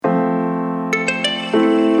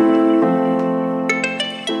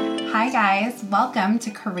guys. Welcome to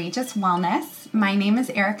Courageous Wellness. My name is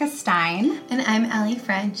Erica Stein. And I'm Allie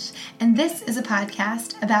French. And this is a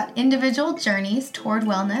podcast about individual journeys toward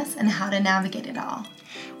wellness and how to navigate it all.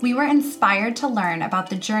 We were inspired to learn about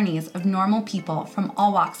the journeys of normal people from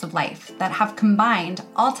all walks of life that have combined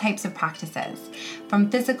all types of practices, from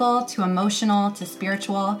physical to emotional to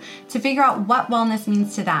spiritual, to figure out what wellness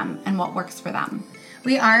means to them and what works for them.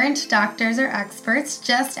 We aren't doctors or experts,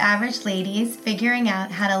 just average ladies figuring out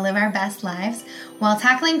how to live our best lives while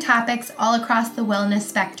tackling topics all across the wellness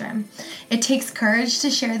spectrum. It takes courage to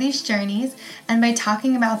share these journeys, and by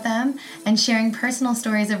talking about them and sharing personal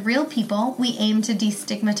stories of real people, we aim to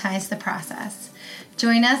destigmatize the process.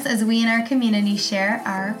 Join us as we in our community share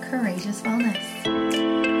our courageous wellness.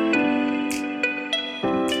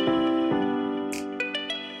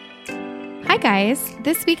 Hi guys,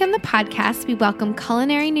 this week on the podcast we welcome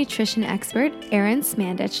culinary nutrition expert Erin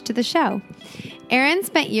Smandich to the show. Erin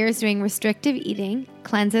spent years doing restrictive eating,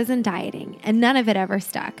 cleanses, and dieting, and none of it ever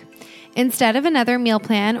stuck. Instead of another meal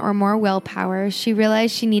plan or more willpower, she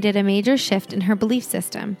realized she needed a major shift in her belief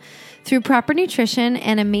system. Through proper nutrition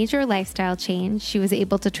and a major lifestyle change, she was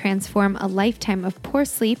able to transform a lifetime of poor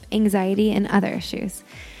sleep, anxiety, and other issues.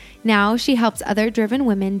 Now she helps other driven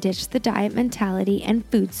women ditch the diet mentality and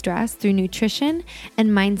food stress through nutrition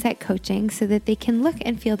and mindset coaching so that they can look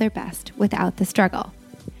and feel their best without the struggle.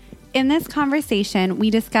 In this conversation,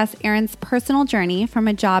 we discuss Erin's personal journey from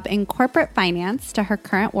a job in corporate finance to her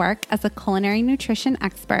current work as a culinary nutrition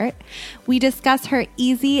expert. We discuss her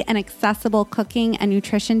easy and accessible cooking and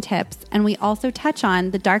nutrition tips, and we also touch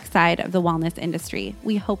on the dark side of the wellness industry.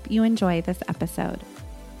 We hope you enjoy this episode.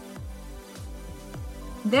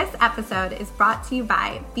 This episode is brought to you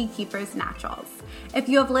by Beekeepers Naturals. If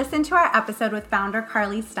you have listened to our episode with founder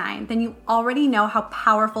Carly Stein, then you already know how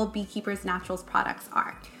powerful Beekeepers Naturals products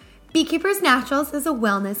are. Beekeepers Naturals is a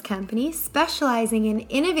wellness company specializing in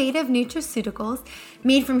innovative nutraceuticals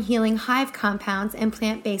made from healing hive compounds and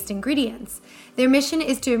plant-based ingredients. Their mission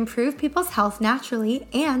is to improve people's health naturally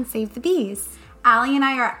and save the bees. Allie and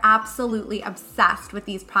I are absolutely obsessed with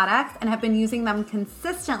these products and have been using them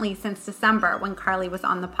consistently since December when Carly was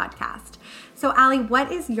on the podcast. So Allie,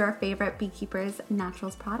 what is your favorite Beekeepers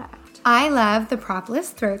Naturals product? I love the Propolis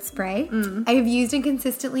throat spray. I have used it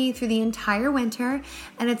consistently through the entire winter,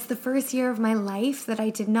 and it's the first year of my life that I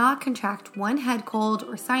did not contract one head cold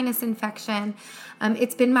or sinus infection.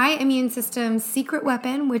 It's been my immune system's secret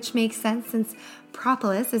weapon, which makes sense since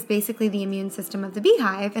Propolis is basically the immune system of the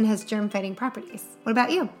beehive and has germ-fighting properties. What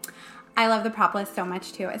about you? I love the Propolis so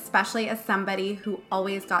much too, especially as somebody who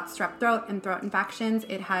always got strep throat and throat infections.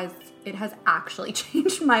 It has actually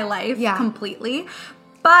changed my life completely.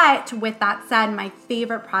 But with that said, my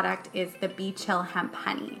favorite product is the Bee Chill Hemp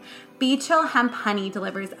Honey. Bee Chill Hemp Honey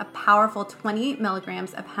delivers a powerful 28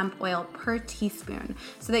 milligrams of hemp oil per teaspoon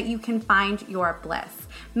so that you can find your bliss.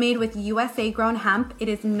 Made with USA-grown hemp, it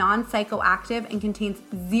is non-psychoactive and contains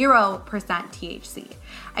 0% THC.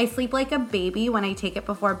 I sleep like a baby when I take it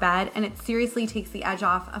before bed, and it seriously takes the edge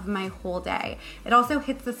off of my whole day. It also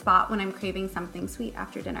hits the spot when I'm craving something sweet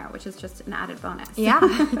after dinner, which is just an added bonus. Yeah.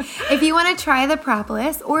 If you want to try the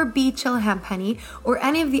Propolis or Bee Chill Hemp Honey or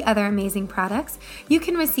any of the other amazing products, you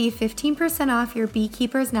can receive 15% off your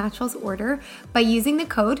Beekeepers Naturals order by using the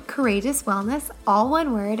code Courageous Wellness, all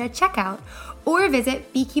one word, at checkout, or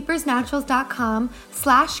visit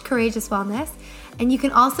beekeepersnaturals.com/Courageous Wellness, and you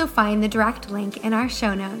can also find the direct link in our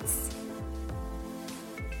show notes.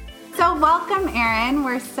 So welcome, Erin.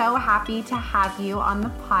 We're so happy to have you on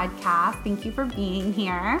the podcast. Thank you for being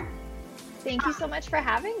here. Thank you so much for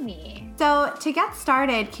having me. So to get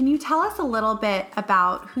started, can you tell us a little bit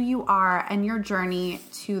about who you are and your journey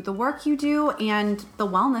to the work you do and the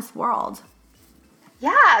wellness world?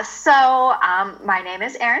 Yeah, so my name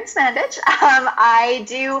is Erin Smandich. I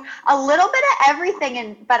do a little bit of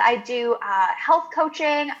everything, but I do health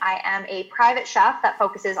coaching. I am a private chef that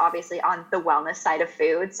focuses obviously on the wellness side of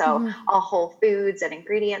food, so all whole foods and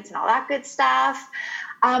ingredients and all that good stuff.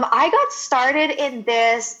 I got started in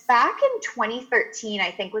this back in 2013, I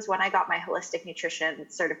think was when I got my holistic nutrition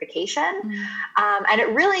certification. And it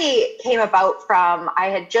really came about from, I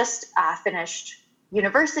had just finished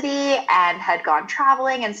university and had gone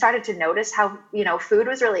traveling and started to notice how, food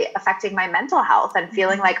was really affecting my mental health and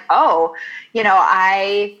feeling like,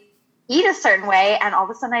 I eat a certain way and all of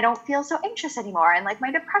a sudden I don't feel so anxious anymore. And like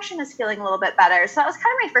my depression is feeling a little bit better. So that was kind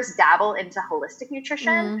of my first dabble into holistic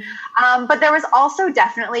nutrition. But there was also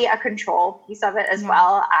definitely a control piece of it as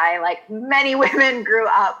well. I, like many women, grew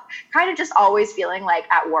up kind of just always feeling like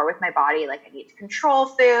at war with my body. Like I need to control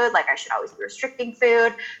food, like I should always be restricting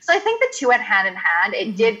food. So I think the two went hand in hand.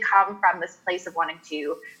 It did come from this place of wanting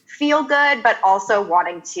to feel good, but also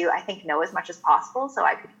wanting to, I think, know as much as possible so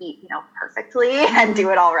I could eat, perfectly and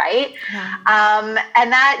do it all right. Yeah.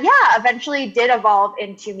 And that, eventually did evolve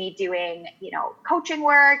into me doing, coaching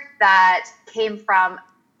work that came from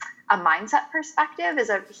a mindset perspective is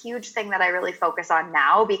a huge thing that I really focus on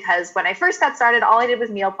now, because when I first got started, all I did was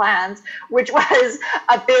meal plans, which was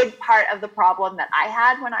a big part of the problem that I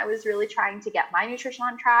had when I was really trying to get my nutrition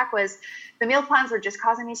on track. Was the meal plans were just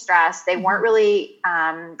causing me stress. They weren't really,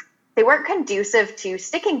 they weren't conducive to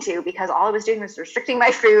sticking to, because all I was doing was restricting my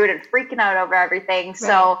food and freaking out over everything. Right.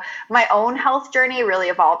 So my own health journey really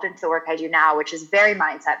evolved into the work I do now, which is very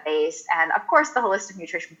mindset based. And of course, the holistic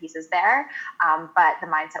nutrition piece is there, but the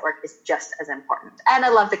mindset work is just as important. And I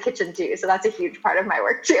love the kitchen too. So that's a huge part of my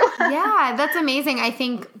work too. Yeah, that's amazing. I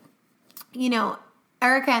think,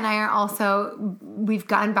 Erica and I are also, we've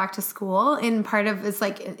gotten back to school, and part of it's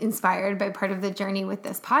like inspired by part of the journey with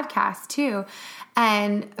this podcast too,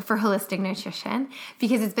 and for holistic nutrition,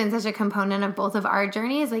 because it's been such a component of both of our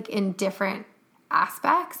journeys, like in different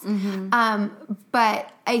aspects. Mm-hmm.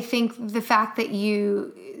 But I think the fact that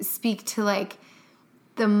you speak to like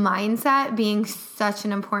the mindset being such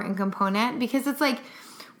an important component, because it's like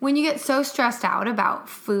when you get so stressed out about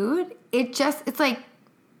food, it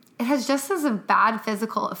has just as a bad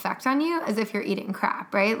physical effect on you as if you're eating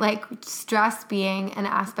crap, right? Like stress being an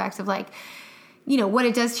aspect of like, what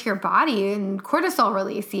it does to your body and cortisol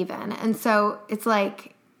release even. And so it's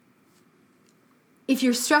like, if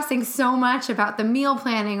you're stressing so much about the meal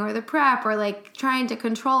planning or the prep or like trying to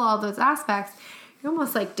control all those aspects, you're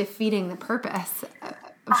almost like defeating the purpose.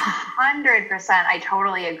 100%. I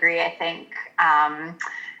totally agree. I think,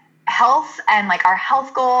 health and like our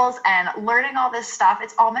health goals and learning all this stuff,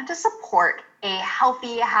 it's all meant to support a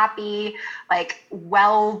healthy, happy, like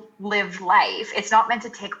well-lived life. It's not meant to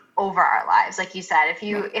take over our lives. Like you said,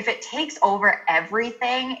 if it takes over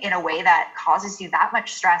everything in a way that causes you that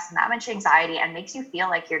much stress and that much anxiety and makes you feel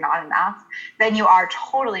like you're not enough, then you are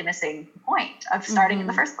totally missing the point of starting in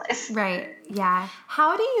the first place. Right. Yeah.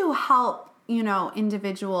 How do you help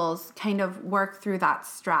individuals kind of work through that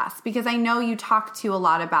stress? Because I know you talk to a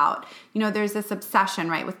lot about, there's this obsession,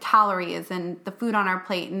 right, with calories and the food on our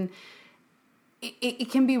plate. And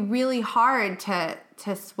it can be really hard to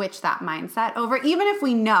switch that mindset over, even if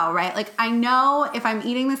we know, right? Like I know if I'm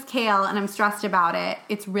eating this kale and I'm stressed about it,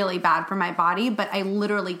 it's really bad for my body, but I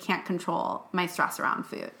literally can't control my stress around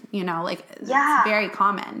food, It's very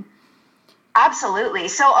common. Absolutely.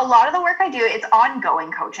 So a lot of the work I do, it's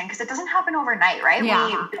ongoing coaching because it doesn't happen overnight, right?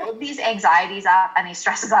 Yeah. We build these anxieties up and these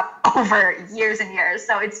stresses up over years and years.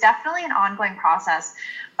 So it's definitely an ongoing process.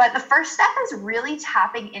 But the first step is really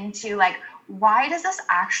tapping into like, why does this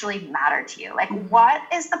actually matter to you? Like, what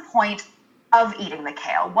is the point of eating the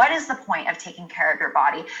kale? What is the point of taking care of your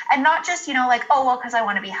body? And not just, because I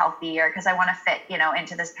want to be healthy or because I want to fit,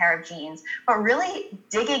 into this pair of jeans, but really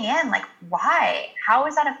digging in, like, why? How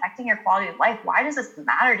is that affecting your quality of life? Why does this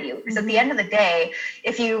matter to you? Because at the end of the day,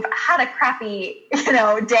 if you've had a crappy,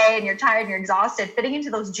 day and you're tired and you're exhausted, fitting into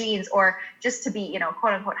those jeans or just to be,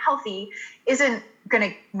 quote unquote healthy isn't going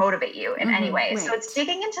to motivate you in any way. Right. So it's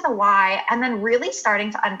digging into the why and then really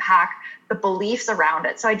starting to unpack the beliefs around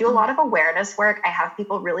it. So I do a lot of awareness work. I have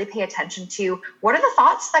people really pay attention to what are the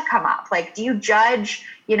thoughts that come up? Like, do you judge,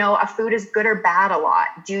 a food is good or bad a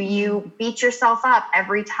lot? Do you beat yourself up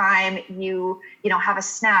every time you have a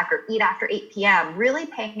snack or eat after 8 p.m.? Really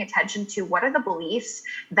paying attention to what are the beliefs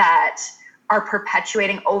that are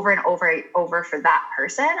perpetuating over and over for that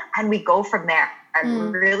person. And we go from there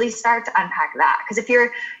and really start to unpack that. Because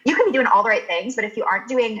you can be doing all the right things, but if you aren't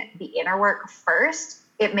doing the inner work first,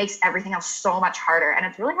 it makes everything else so much harder. And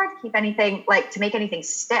it's really hard to keep anything, to make anything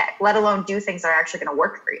stick, let alone do things that are actually going to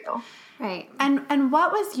work for you. Right. And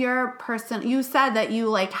what was your you said that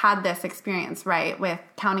you had this experience, right, with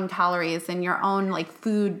counting calories and your own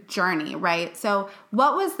food journey, right? So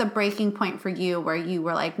what was the breaking point for you where you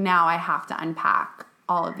were like, now I have to unpack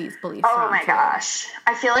all of these beliefs? Oh my gosh.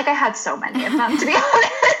 I feel like I had so many of them, to be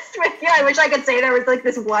honest with you. I wish I could say there was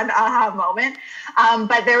this one aha moment.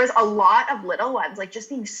 But there was a lot of little ones, just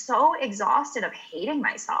being so exhausted of hating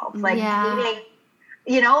myself, hating,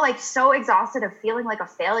 so exhausted of feeling like a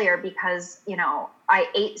failure because, I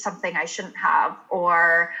ate something I shouldn't have,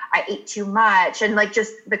 or I ate too much. And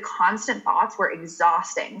just the constant thoughts were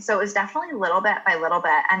exhausting. So it was definitely little bit by little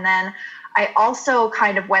bit. And then I also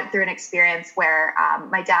kind of went through an experience where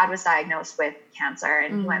my dad was diagnosed with cancer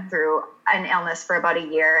and he went through an illness for about a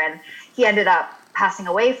year and he ended up passing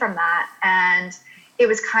away from that. And it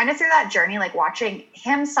was kind of through that journey, watching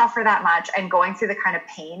him suffer that much and going through the kind of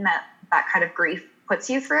pain that kind of grief puts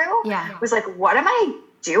you through. Yeah. Was what am I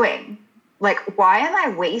doing? like, why am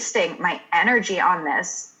I wasting my energy on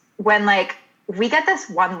this when like we get this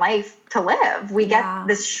one life to live? We get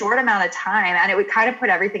this short amount of time, and it would kind of put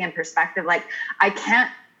everything in perspective. Like, I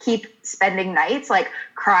can't keep spending nights like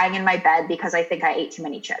crying in my bed because I think I ate too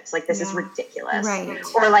many chips. Like, this is ridiculous. Right.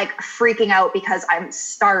 Or like freaking out because I'm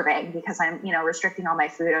starving because I'm, you know, restricting all my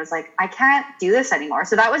food. I was like, I can't do this anymore.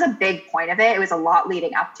 So that was a big point of it. It was a lot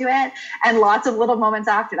leading up to it and lots of little moments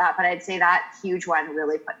after that. But I'd say that huge one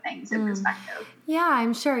really put things in perspective. Yeah,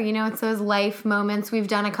 I'm sure. You know, it's those life moments. We've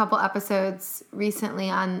done a couple episodes recently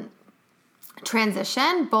on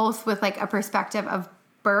transition, both with like a perspective of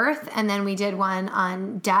birth, and then we did one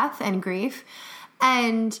on death and grief.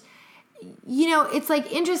 And, you know, it's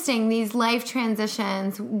like interesting, these life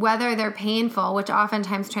transitions, whether they're painful, which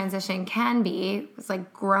oftentimes transition can be, it's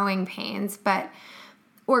like growing pains,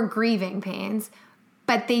 or grieving pains,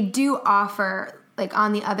 but they do offer, like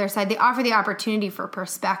on the other side, they offer the opportunity for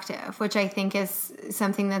perspective, which I think is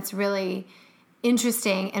something that's really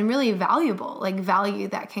interesting and really valuable, like value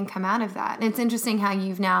that can come out of that. And it's interesting how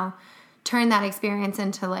you've now turned that experience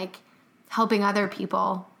into like helping other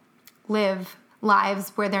people live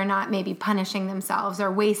lives where they're not maybe punishing themselves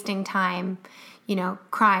or wasting time, you know,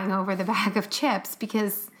 crying over the bag of chips,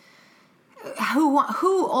 because who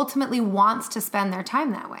ultimately wants to spend their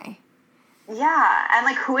time that way? Yeah. And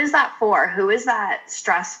like, who is that for? Who is that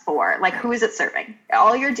stress for? Like, who is it serving?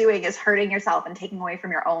 All you're doing is hurting yourself and taking away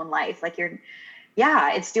from your own life. Like,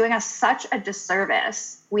 it's doing us such a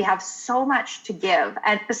disservice. We have so much to give.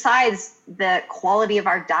 And besides the quality of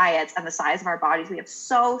our diets and the size of our bodies, we have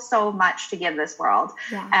so much to give this world.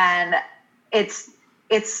 Yeah. And it's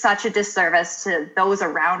such a disservice to those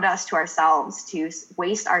around us, to ourselves, to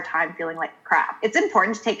waste our time feeling like crap. It's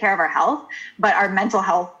important to take care of our health, but our mental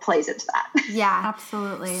health plays into that. Yeah,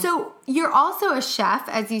 absolutely. So you're also a chef,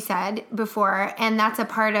 as you said before, and that's a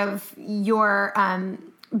part of your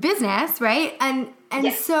business, right? And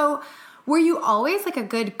yes. So were you always like a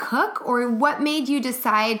good cook, or what made you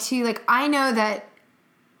decide to, like, I know that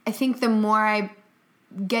I think the more I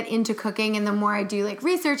get into cooking and the more I do like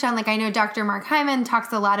research on, like, I know Dr. Mark Hyman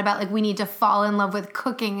talks a lot about like we need to fall in love with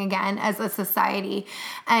cooking again as a society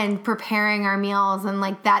and preparing our meals and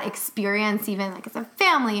like that experience, even like as a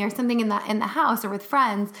family or something in the house or with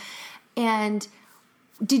friends. And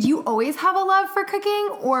did you always have a love for cooking,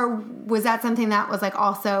 or was that something that was like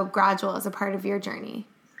also gradual as a part of your journey?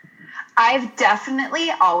 I've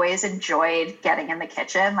definitely always enjoyed getting in the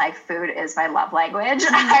kitchen. Like, food is my love language.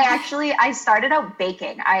 I started out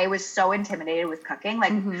baking. I was so intimidated with cooking.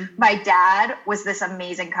 Like, my dad was this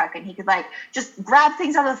amazing cook, and he could like just grab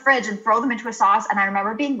things out of the fridge and throw them into a sauce. And I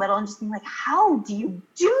remember being little and just being like, how do you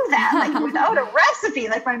do that? Like, without a recipe?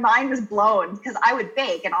 Like, my mind was blown because I would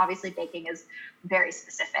bake, and obviously baking is very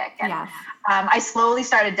specific. And I slowly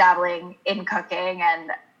started dabbling in cooking,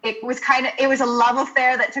 and it was a love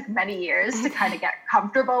affair that took many years to kind of get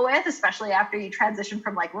comfortable with, especially after you transition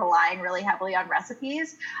from like relying really heavily on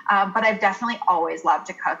recipes. But I've definitely always loved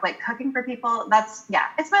to cook. Like, cooking for people,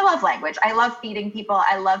 it's my love language. I love feeding people.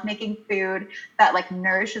 I love making food that like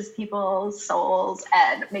nourishes people's souls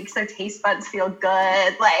and makes their taste buds feel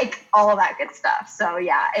good, like all of that good stuff. So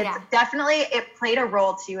definitely, it played a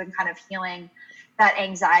role too in kind of healing that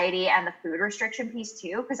anxiety and the food restriction piece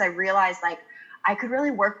too, because I realized like I could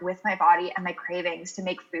really work with my body and my cravings to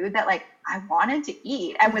make food that like I wanted to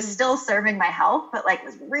eat and was still serving my health, but like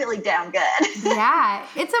was really damn good. Yeah,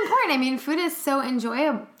 it's important. I mean, food is so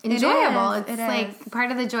enjoyable. It's like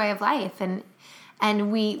part of the joy of life. And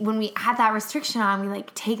when we have that restriction on, we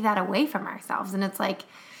like take that away from ourselves. And it's like,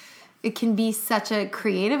 it can be such a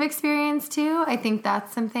creative experience too. I think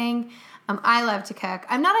that's something. I love to cook.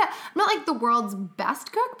 I'm not like the world's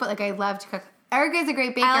best cook, but like I love to cook. Erica's a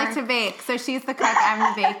great baker. I like to bake, so she's the cook,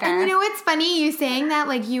 I'm the baker. And you know what's funny? You saying that,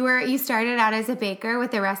 like, you started out as a baker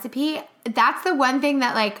with a recipe. That's the one thing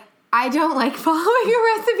that, like, I don't like following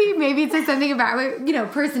a recipe. Maybe it's just something about, you know,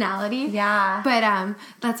 personality. Yeah. But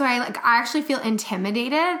that's why I actually feel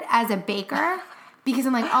intimidated as a baker. Because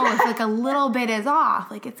I'm like, oh, if like a little bit is off,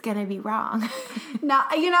 like it's going to be wrong. Now,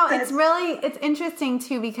 you know, it's interesting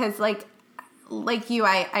too, because like you,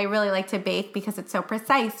 I really like to bake because it's so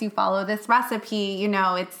precise. You follow this recipe, you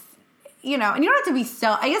know, and you don't have to be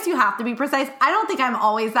I guess you have to be precise. I don't think I'm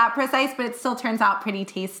always that precise, but it still turns out pretty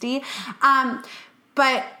tasty.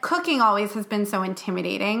 But cooking always has been so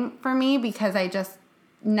intimidating for me because I just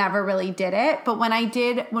never really did it. But when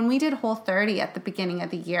we did Whole30 at the beginning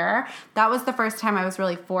of the year, that was the first time I was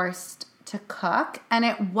really forced to cook. And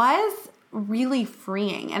it was really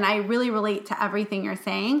freeing. And I really relate to everything you're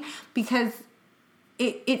saying because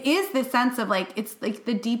it is this sense of like, it's like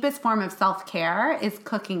the deepest form of self-care is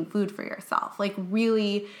cooking food for yourself. Like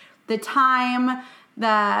really the time,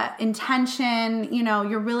 the intention, you know,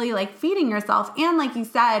 you're really like feeding yourself. And like you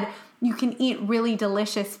said, you can eat really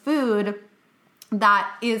delicious food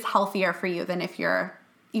that is healthier for you than if you're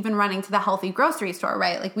even running to the healthy grocery store,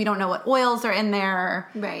 right? Like we don't know what oils are in there.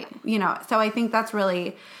 Right. You know, so I think that's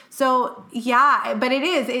really, so yeah, but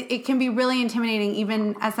it can be really intimidating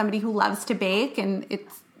even as somebody who loves to bake, and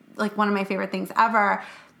it's like one of my favorite things ever.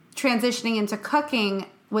 Transitioning into cooking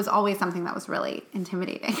was always something that was really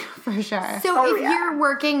intimidating for sure. So if you're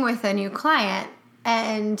working with a new client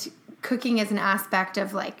and cooking is an aspect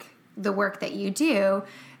of like the work that you do,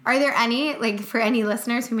 are there any, like for any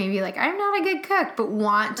listeners who may be like, I'm not a good cook, but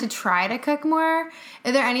want to try to cook more,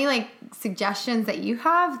 are there any like suggestions that you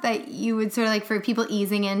have that you would sort of like for people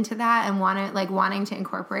easing into that and wanting to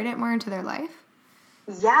incorporate it more into their life?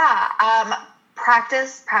 Yeah.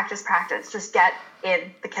 Practice. Just get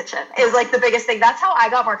in the kitchen is like the biggest thing. That's how I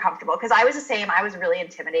got more comfortable, because I was the same. I was really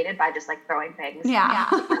intimidated by just like throwing things together.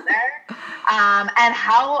 And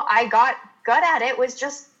how I got good at it was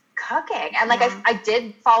just cooking. And like I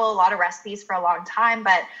did follow a lot of recipes for a long time,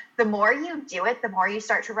 but the more you do it, the more you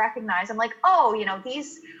start to recognize, I'm like, oh, you know,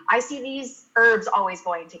 I see these herbs always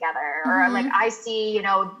going together, or like I see, you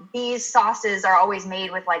know, these sauces are always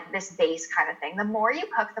made with like this base kind of thing. The more you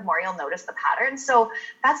cook, the more you'll notice the patterns. So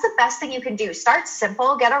that's the best thing you can do. Start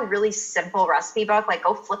simple, get a really simple recipe book, like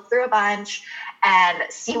go flip through a bunch and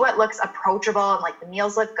see what looks approachable and like the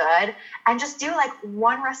meals look good, and just do like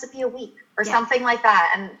one recipe a week or something like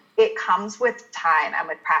that. And it comes with time and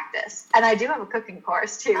with practice. And I do have a cooking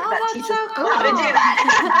course too that teaches how to do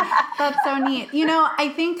that. That's so neat. You know, I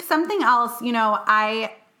think something else, you know,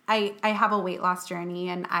 I have a weight loss journey,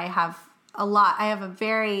 and I have a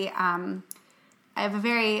very I have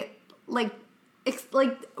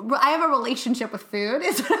a relationship with food.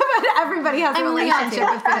 Everybody has a relationship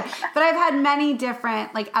with food. But I've had many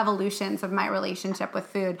different like evolutions of my relationship with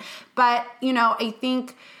food. But, you know, I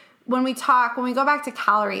think when we go back to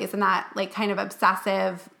calories and that like kind of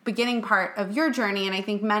obsessive beginning part of your journey, and I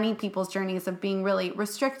think many people's journeys of being really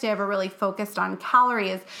restrictive or really focused on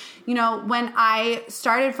calories, you know, when I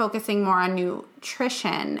started focusing more on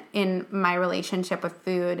nutrition in my relationship with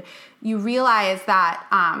food, you realize that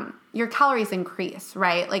your calories increase,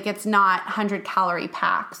 right? Like it's not 100-calorie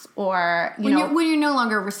packs, or when you're no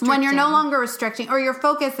longer restricting, or your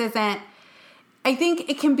focus isn't. I think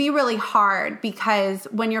it can be really hard because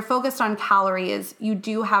when you're focused on calories, you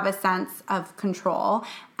do have a sense of control,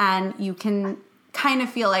 and you can kind of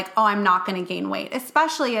feel like, oh, I'm not going to gain weight,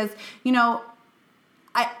 especially as, you know,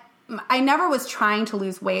 I never was trying to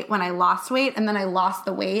lose weight when I lost weight, and then I lost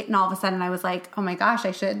the weight, and all of a sudden I was like, oh my gosh,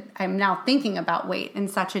 I'm now thinking about weight in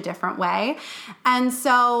such a different way. And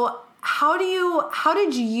so how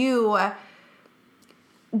did you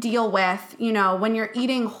deal with, you know, when you're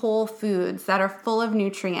eating whole foods that are full of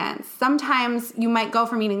nutrients? Sometimes you might go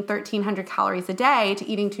from eating 1,300 calories a day to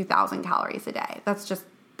eating 2,000 calories a day. That's just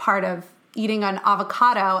part of eating an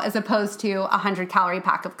avocado as opposed to a 100-calorie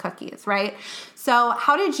pack of cookies, right? So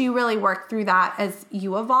how did you really work through that as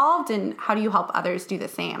you evolved, and how do you help others do the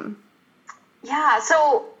same? Yeah,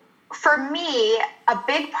 so for me, a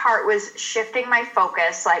big part was shifting my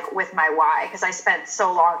focus, like with my why, because I spent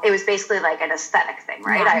so long, it was basically like an aesthetic thing,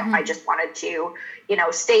 right? Yeah. I just wanted to, you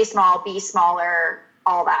know, stay small, be smaller,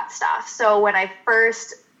 all that stuff. So when I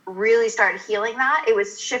first really started healing that, it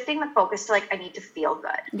was shifting the focus to like, I need to feel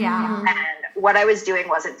good. Yeah. And what I was doing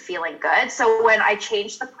wasn't feeling good. So when I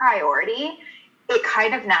changed the priority, it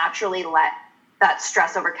kind of naturally let that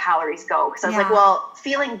stress over calories go. Because I was like, well,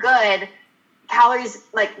 feeling good, calories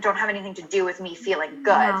like don't have anything to do with me feeling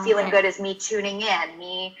good. Feeling good is me tuning in,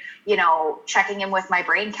 me, you know, checking in with my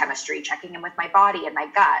brain chemistry, checking in with my body and my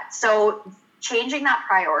gut. So changing that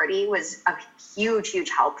priority was a huge,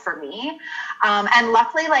 huge help for me. And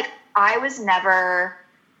luckily, like I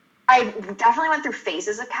definitely went through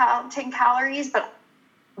phases of counting calories, but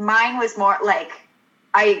mine was more like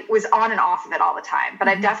I was on and off of it all the time. But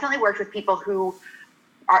I've definitely worked with people who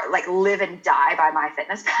are like live and die by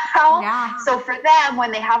MyFitnessPal. Yeah. So for them,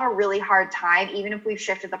 when they have a really hard time, even if we've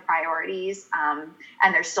shifted the priorities and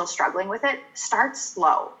they're still struggling with it, start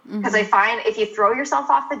slow. Because I find if you throw yourself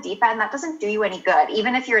off the deep end, that doesn't do you any good.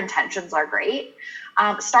 Even if your intentions are great,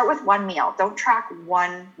 start with one meal. Don't track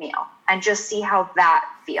one meal and just see how that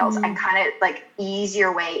feels and kind of like ease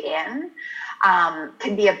your way in.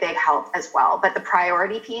 Can be a big help as well. But the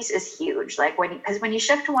priority piece is huge. Like because when you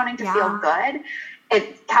shift to wanting to feel good,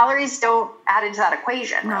 calories don't add into that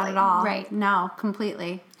equation. Not really. at all. Right. No,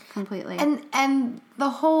 completely. And the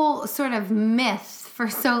whole sort of myth for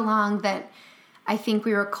so long that I think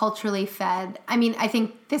we were culturally fed. I mean, I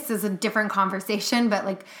think this is a different conversation, but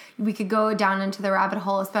like we could go down into the rabbit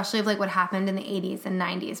hole, especially of like what happened in the 80s and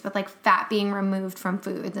 90s with like fat being removed from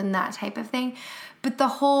foods and that type of thing. But the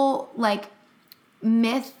whole like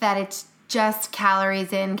myth that it's just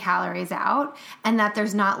calories in, calories out, and that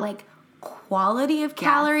there's not like quality of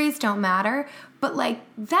calories don't matter. But like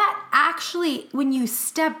that actually, when you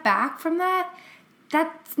step back from that,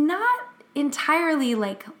 that's not entirely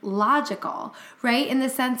like logical, right? In the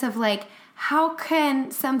sense of like, how can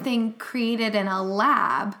something created in a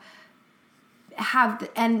lab have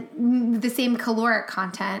and the same caloric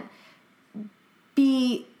content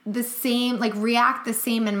be the same, like react the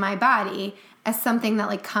same in my body as something that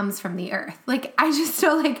like comes from the earth? Like I just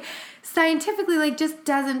feel like scientifically like just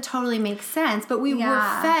doesn't totally make sense, but we were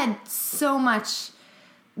fed so much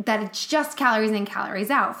that it's just calories in, calories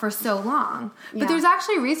out for so long. But there's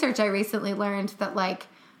actually research I recently learned that like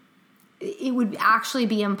it would actually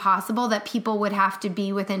be impossible that people would have to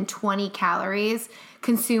be within 20 calories,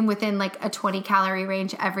 consume within like a 20 calorie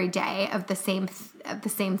range every day of the same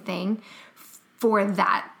thing for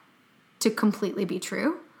that to completely be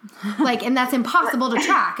true. Like, and that's impossible to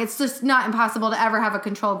track. It's just not impossible to ever have a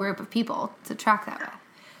control group of people to track that way.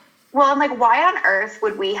 Well, and like, why on earth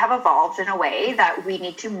would we have evolved in a way that we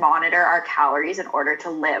need to monitor our calories in order to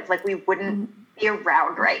live? Like, we wouldn't be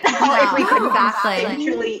around right now if we couldn't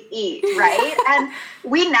actually eat, right? And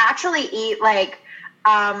we naturally eat like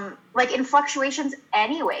in fluctuations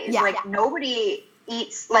anyways. Nobody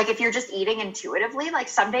eats, like if you're just eating intuitively, like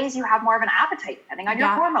some days you have more of an appetite depending on your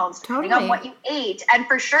hormones, depending on what you ate. And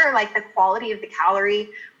for sure, like the quality of the calorie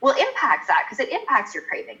will impact that because it impacts your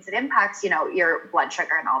cravings. It impacts, your blood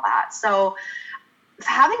sugar and all that. So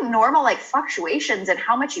having normal like fluctuations in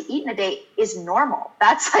how much you eat in a day is normal.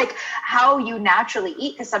 That's like how you naturally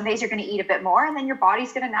eat, because some days you're going to eat a bit more and then your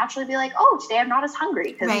body's going to naturally be like, oh, today I'm not as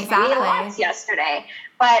hungry because I ate a lot yesterday.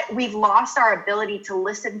 But we've lost our ability to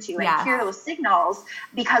listen to and hear those signals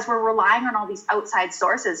because we're relying on all these outside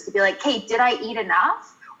sources to be like, hey, did I eat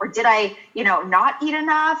enough? Or did I, not eat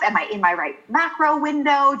enough? Am I in my right macro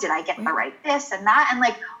window? Did I get the right this and that? And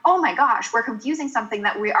like, oh my gosh, we're confusing something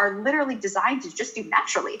that we are literally designed to just do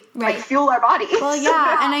naturally, like fuel our bodies. Well,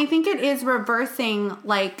 yeah. And I think it is reversing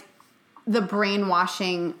like the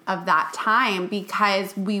brainwashing of that time,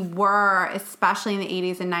 because we were, especially in the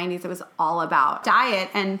 80s and 90s, it was all about diet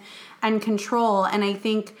and control. And I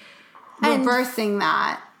think reversing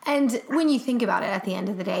that. And when you think about it, at the end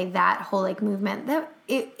of the day, that whole like movement, that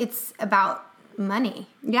it's about money.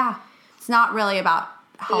 Yeah, it's not really about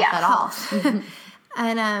health at all.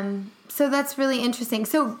 And so that's really interesting.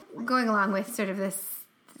 So going along with sort of this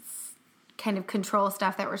kind of control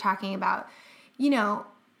stuff that we're talking about,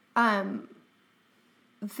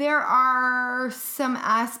 there are some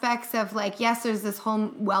aspects of like, yes, there's this whole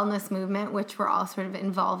wellness movement, which we're all sort of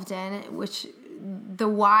involved in, which the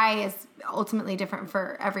why is ultimately different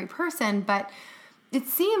for every person, but it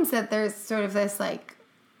seems that there's sort of this like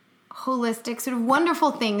holistic sort of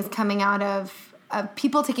wonderful things coming out of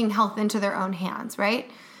people taking health into their own hands, right?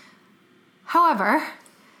 However,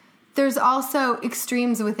 there's also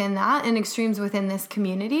extremes within that and extremes within this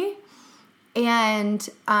community. And,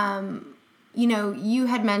 you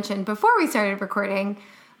had mentioned before we started recording,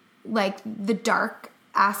 like the dark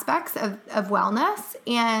aspects of wellness.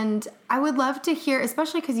 And I would love to hear,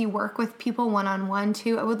 especially because you work with people one-on-one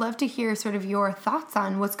too, I would love to hear sort of your thoughts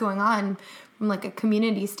on what's going on from like a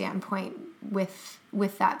community standpoint with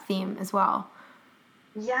that theme as well.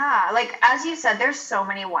 Yeah, like as you said, there's so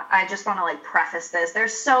many, I just want to like preface this,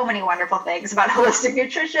 there's so many wonderful things about holistic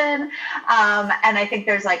nutrition, and I think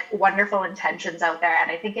there's like wonderful intentions out there,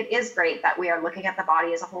 and I think it is great that we are looking at the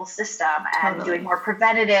body as a whole system and doing more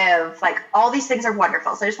preventative, like all these things are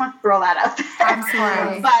wonderful, so I just want to throw that out there.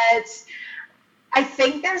 Absolutely. But I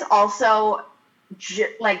think there's also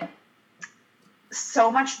like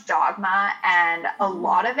so much dogma, and a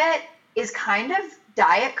lot of it is kind of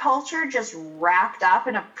diet culture just wrapped up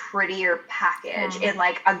in a prettier package, in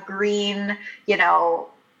like a green,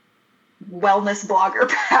 wellness blogger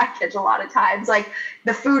package. A lot of times, like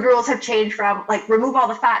the food rules have changed from like remove all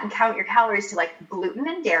the fat and count your calories to like gluten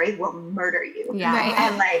and dairy will murder you.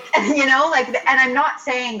 And like, and I'm not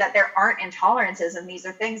saying that there aren't intolerances, and these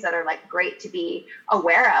are things that are like great to be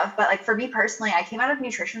aware of. But like for me personally, I came out of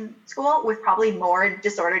nutrition school with probably more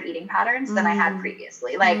disordered eating patterns than I had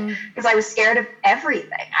previously. Like, because I was scared of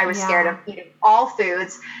everything. I was scared of eating all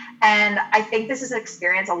foods. And I think this is an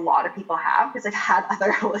experience a lot of people have, because I've had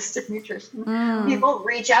other holistic nutrition people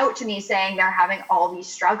reach out to me saying they're having all these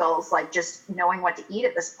struggles, like just knowing what to eat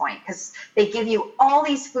at this point, because they give you all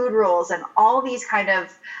these food rules and all these kind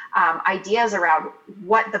of ideas around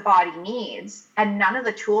what the body needs, and none of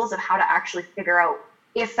the tools of how to actually figure out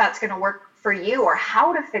if that's going to work for you, or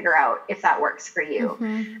how to figure out if that works for you.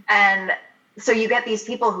 And so you get these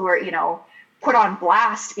people who are, you know, put on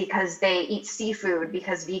blast because they eat seafood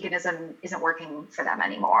because veganism isn't working for them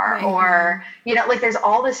anymore. Right. Or, you know, like there's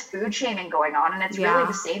all this food shaming going on, and it's really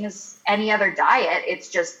the same as any other diet. It's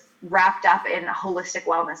just wrapped up in a holistic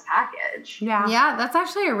wellness package. Yeah, that's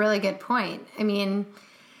actually a really good point. I mean,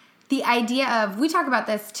 the idea of, we talk about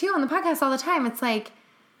this too on the podcast all the time. It's like,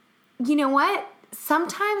 you know what?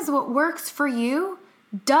 Sometimes what works for you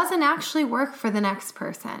doesn't actually work for the next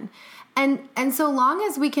person. And so long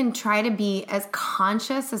as we can try to be as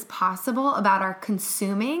conscious as possible about our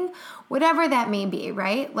consuming, whatever that may be,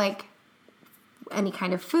 right? Like any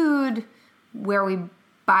kind of food, where we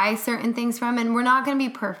buy certain things from, and we're not going to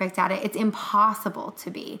be perfect at it. It's impossible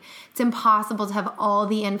to be. It's impossible to have all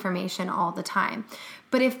the information all the time.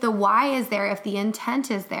 But if the why is there, if the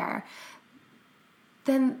intent is there,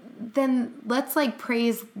 then let's like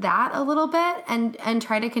praise that a little bit and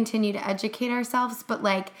try to continue to educate ourselves. But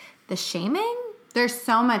like the shaming, there's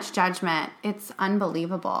so much judgment. It's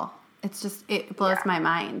unbelievable. It's just, it blows my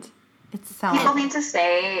mind. It's so people need to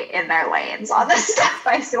stay in their lanes on this stuff,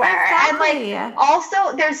 I swear. Exactly. And like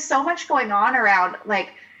also there's so much going on around,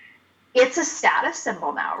 like, it's a status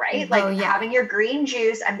symbol now, right? Like having your green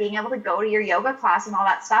juice and being able to go to your yoga class and all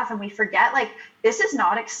that stuff. And we forget, like, this is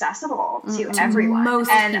not accessible to everyone.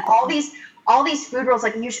 And people. all these food rules,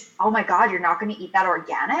 like, oh my God, you're not going to eat that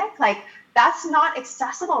organic. Like, that's not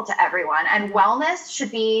accessible to everyone. And wellness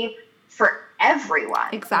should be for everyone.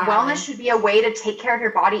 Exactly. Wellness should be a way to take care of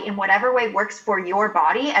your body in whatever way works for your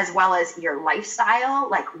body, as well as your lifestyle,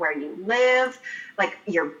 like where you live, like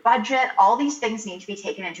your budget. All these things need to be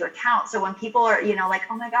taken into account. So when people are, you know, like,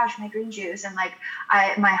 oh my gosh, my green juice and like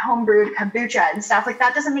my home brewed kombucha and stuff, like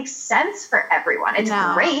that doesn't make sense for everyone. It's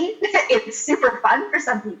great. It's super fun for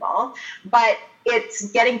some people, but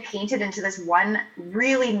it's getting painted into this one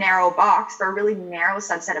really narrow box for a really narrow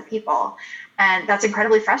subset of people. And that's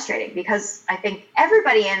incredibly frustrating, because I think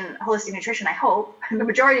everybody in holistic nutrition, I hope, the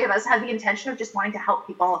majority of us have the intention of just wanting to help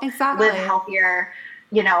people live healthier,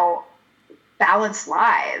 you know, balanced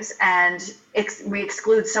lives. And we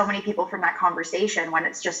exclude so many people from that conversation when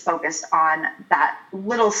it's just focused on that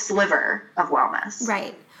little sliver of wellness.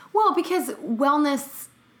 Right. Well, because wellness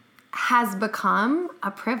has become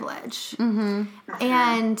a privilege.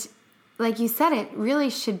 And like you said, it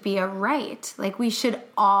really should be a right. Like, we should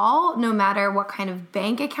all, no matter what kind of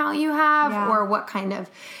bank account you have or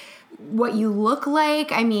what you look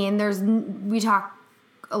like. I mean, we talk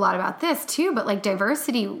a lot about this too, but like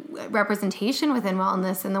diversity representation within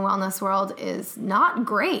wellness in the wellness world is not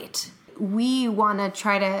great. We want to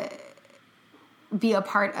try to be a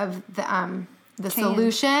part of the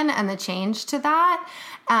solution and the change to that,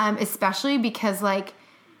 especially because like,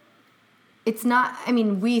 it's not, I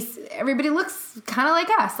mean, everybody looks kind of like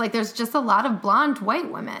us. Like, there's just a lot of blonde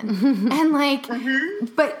white women. And like,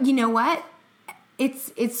 but you know what?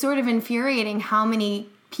 It's sort of infuriating how many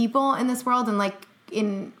people in this world and like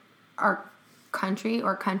in our country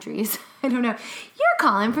or countries, I don't know, you're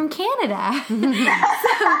calling from Canada.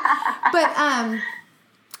 But,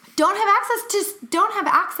 don't have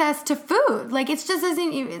access to food. Like, it's just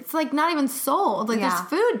it's like not even sold. Like, there's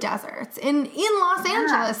food deserts in Los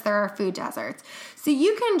Angeles. There are food deserts. So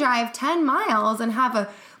you can drive 10 miles and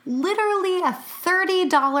have literally a $30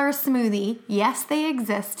 smoothie. Yes, they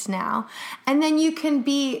exist now. And then you can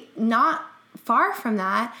be not far from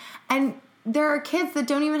that. And there are kids that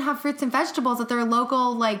don't even have fruits and vegetables at their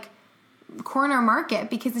local like corner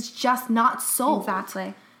market because it's just not sold.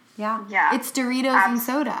 Exactly. Yeah. It's Doritos and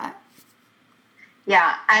soda.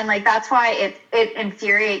 Yeah. And like, that's why it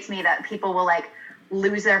infuriates me that people will like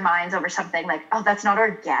lose their minds over something like, oh, that's not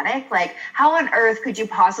organic. Like, how on earth could you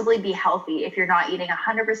possibly be healthy if you're not eating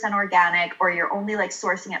 100% organic, or you're only like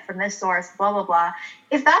sourcing it from this source, blah, blah, blah.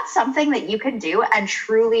 If that's something that you can do and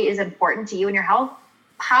truly is important to you and your health,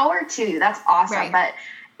 power to you. That's awesome. Right. But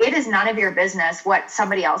it is none of your business what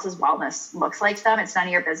somebody else's wellness looks like to them. It's none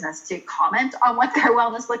of your business to comment on what their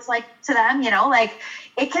wellness looks like to them. You know, like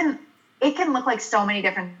it can look like so many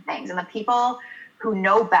different things. And the people who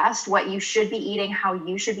know best what you should be eating, how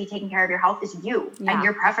you should be taking care of your health is you and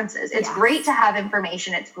your preferences. It's great to have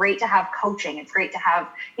information. It's great to have coaching. It's great to have,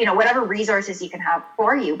 you know, whatever resources you can have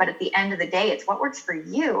for you. But at the end of the day, it's what works for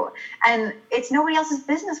you. And it's nobody else's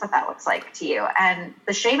business what that looks like to you. And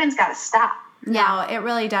the shaming's got to stop. No, it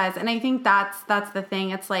really does. And I think that's the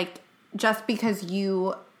thing. It's like, just because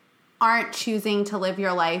you aren't choosing to live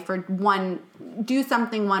your life or do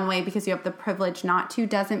something one way because you have the privilege not to,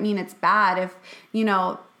 doesn't mean it's bad. If, you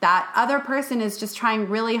know, that other person is just trying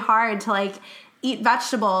really hard to like eat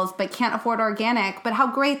vegetables but can't afford organic, but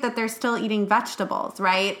how great that they're still eating vegetables,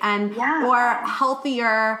 right? And or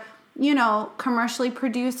healthier, you know, commercially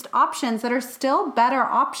produced options that are still better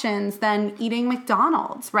options than eating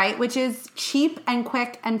McDonald's, right? Which is cheap and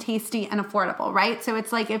quick and tasty and affordable, right? So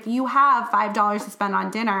it's like, if you have $5 to spend on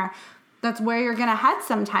dinner, that's where you're going to head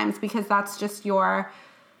sometimes, because that's just your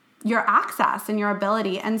access and your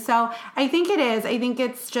ability. And so I think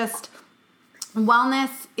it's just,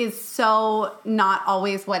 wellness is so not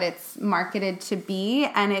always what it's marketed to be.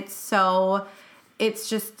 And it's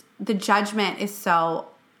just, the judgment is so,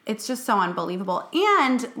 it's just so unbelievable.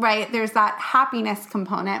 And right, there's that happiness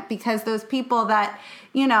component, because those people that,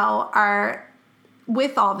 you know, are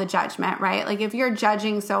with all the judgment, right? Like if you're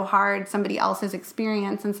judging so hard somebody else's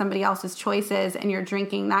experience and somebody else's choices, and you're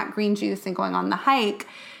drinking that green juice and going on the hike,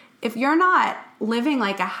 if you're not living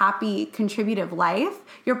like a happy, contributive life,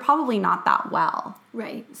 you're probably not that well.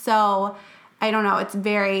 Right. So I don't know. It's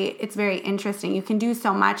very interesting. You can do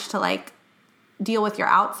so much to like deal with your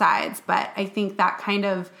outsides, but I think that kind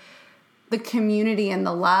of the community and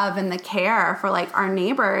the love and the care for like our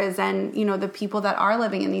neighbors and, you know, the people that are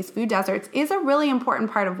living in these food deserts is a really important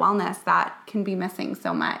part of wellness that can be missing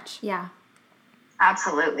so much. Yeah.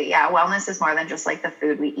 Absolutely. Yeah. Wellness is more than just like the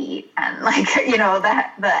food we eat and like, you know,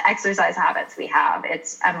 the exercise habits we have.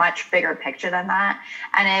 It's a much bigger picture than that.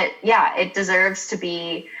 And it deserves to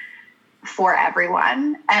be for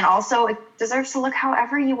everyone. And also it deserves to look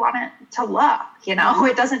however you want it to look. You know,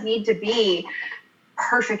 it doesn't need to be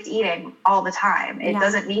perfect eating all the time. It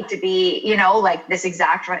doesn't need to be, you know, like this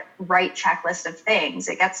exact right checklist of things.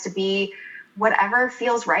 It gets to be whatever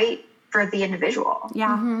feels right for the individual. Yeah.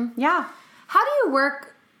 Mm-hmm. Yeah. How do you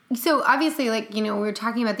work? So obviously, like, you know, we were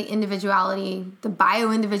talking about the individuality, the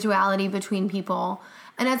bio-individuality between people.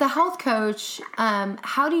 And as a health coach,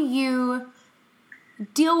 how do you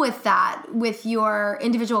deal with that with your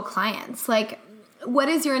individual clients? Like, what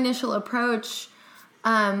is your initial approach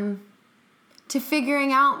to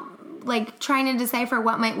figuring out, like, trying to decipher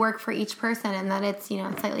what might work for each person, and that it's, you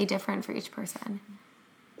know, slightly different for each person?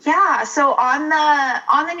 Yeah. So on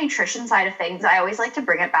the nutrition side of things, I always like to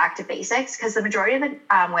bring it back to basics, because the majority of the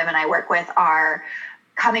women I work with are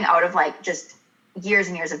coming out of like just years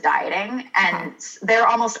and years of dieting, and they're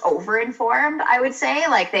almost over-informed, I would say.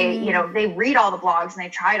 Like they, you know, they read all the blogs and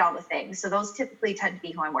they've tried all the things. So those typically tend to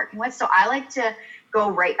be who I'm working with. So I like to go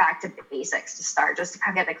right back to basics to start, just to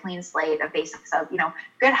kind of get a clean slate of basics of, you know,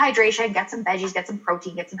 good hydration, get some veggies, get some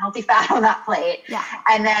protein, get some healthy fat on that plate. Yeah.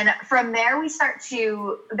 And then from there we start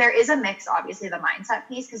to, there is a mix, obviously, the mindset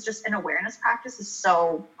piece, because just an awareness practice is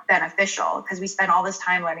so beneficial, because we spend all this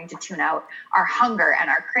time learning to tune out our hunger and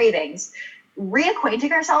our cravings.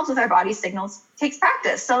 Reacquainting ourselves with our body's signals takes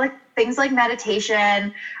practice. So like things like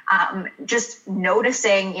meditation, just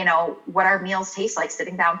noticing, you know, what our meals taste like,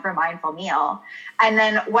 sitting down for a mindful meal. And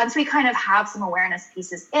then once we kind of have some awareness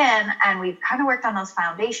pieces in and we've kind of worked on those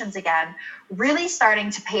foundations again, really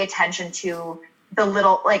starting to pay attention to the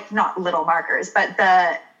little, like not little markers, but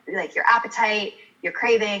the, like your appetite, your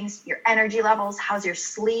cravings, your energy levels, how's your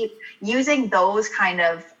sleep, using those kind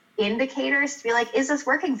of indicators to be like, is this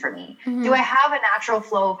working for me? Mm-hmm. Do I have a natural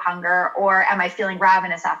flow of hunger, or am I feeling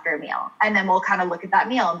ravenous after a meal? And then we'll kind of look at that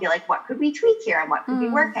meal and be like, what could we tweak here and what could be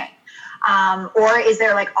working? Or is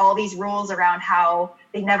there like all these rules around how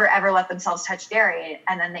they never ever let themselves touch dairy,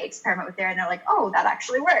 and then they experiment with dairy and they're like, oh, that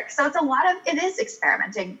actually works. So it's a lot of, it is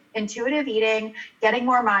experimenting. Intuitive eating, getting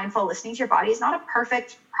more mindful, listening to your body is not a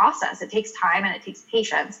perfect process. It takes time and it takes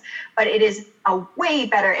patience, but it is a way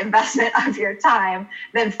better investment of your time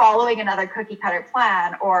than following another cookie cutter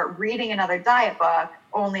plan or reading another diet book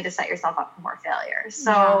only to set yourself up for more failures.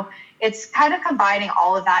 So it's kind of combining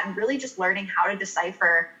all of that and really just learning how to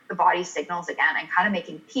decipher the body's signals again, and kind of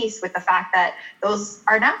making peace with the fact that those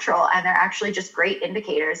are natural and they're actually just great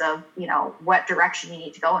indicators of, you know, what direction you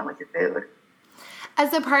need to go in with your food.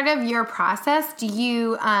 As a part of your process, do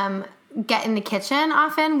you get in the kitchen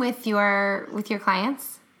often with your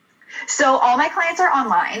clients? So all my clients are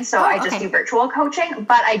online, so I just do virtual coaching,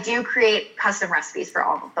 but I do create custom recipes for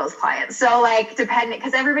all of those clients. So like depending,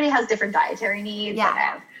 because everybody has different dietary needs and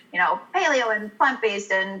have paleo and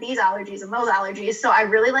plant-based and these allergies and those allergies. So I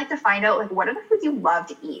really like to find out, like, what are the foods you love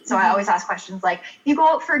to eat? So I always ask questions like, if you go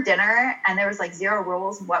out for dinner and there was like 0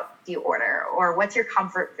 rules, what do you order? Or what's your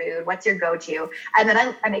comfort food? What's your go-to? And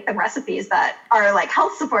then I make them recipes that are like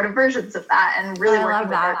health supportive versions of that and really working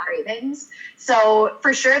with their cravings. So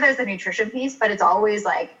for sure there's the nutrition piece, but it's always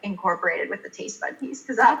like incorporated with the taste bud piece,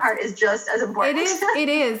 because that part is just as important. It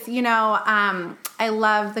is. I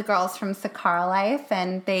love the girls from Sakara Life,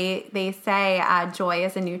 and they say joy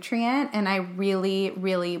is a nutrient, and I really,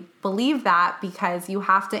 really believe that, because you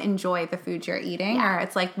have to enjoy the food you're eating, or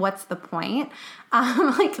it's like, what's the point?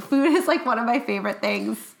 Like, food is like one of my favorite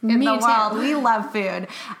things in the world. We love food.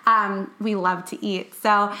 We love to eat.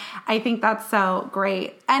 So I think that's so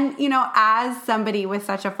great. And, as somebody with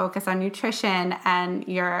such a focus on nutrition, and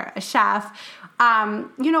you're a chef,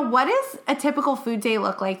 what does a typical food day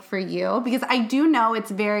look like for you? Because I do know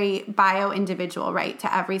it's very bio-individual, right,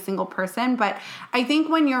 to every single person. But I think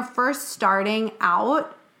when you're first starting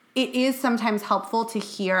out, it is sometimes helpful to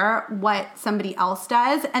hear what somebody else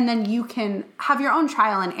does, and then you can have your own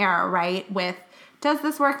trial and error, right? With, does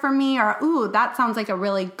this work for me? Or, ooh, that sounds like a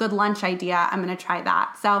really good lunch idea. I'm going to try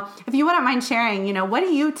that. So if you wouldn't mind sharing, what do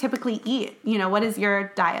you typically eat? What does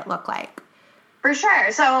your diet look like? For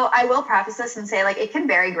sure. So I will preface this and say, like, it can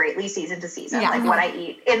vary greatly season to season. Like, what I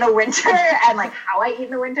eat in the winter and like how I eat in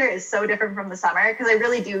the winter is so different from the summer, because I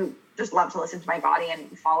really do just love to listen to my body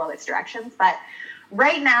and follow its directions. But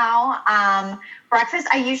right now, breakfast,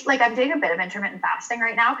 I usually, like, I'm doing a bit of intermittent fasting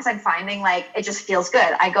right now, because I'm finding like it just feels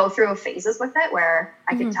good. I go through phases with it where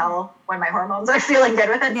I can tell when my hormones are feeling good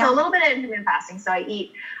with it. So a little bit of intermittent fasting. So I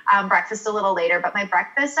eat breakfast a little later, but my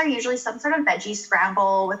breakfasts are usually some sort of veggie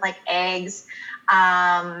scramble with like eggs,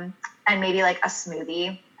 and maybe like a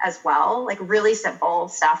smoothie as well, like really simple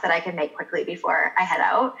stuff that I can make quickly before I head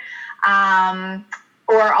out.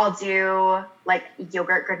 Or I'll do like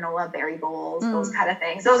yogurt, granola, berry bowls, those kind of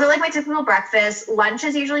things. Those are like my typical breakfast. Lunch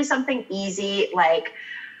is usually something easy, like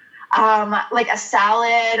a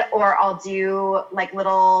salad, or I'll do like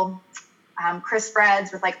little crisp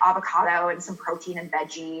breads with like avocado and some protein and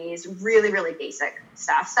veggies. Really, really basic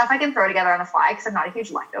stuff I can throw together on the fly, because I'm not a huge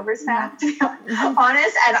leftovers fan, to be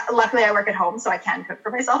honest. And luckily I work at home, so I can cook for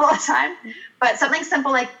myself all the time. But something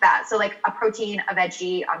simple like that. So like a protein, a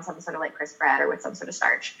veggie on some sort of like crisp bread or with some sort of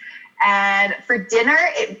starch. And for dinner,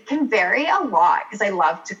 it can vary a lot, because I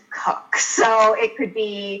love to cook. So it could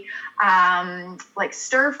be like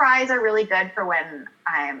stir fries are really good for when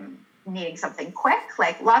I'm needing something quick,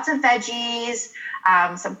 like lots of veggies,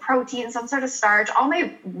 some protein, some sort of starch. All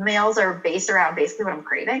my meals are based around basically what I'm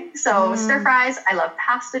craving. So stir fries, I love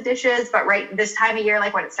pasta dishes, but right this time of year,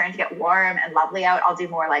 like when it's starting to get warm and lovely out, I'll do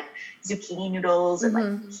more like zucchini noodles and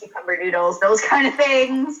like cucumber noodles, those kind of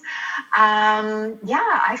things.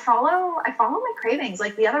 I follow my cravings.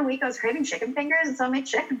 Like the other week I was craving chicken fingers, and so I made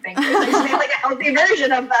chicken fingers. I just made like a healthy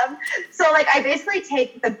version of them. So like I basically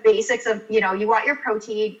take the basics of, you want your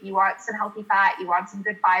protein, you want some healthy fat, you want some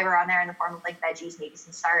good fiber on there in the form of like veggies, maybe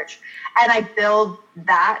some starch. And I build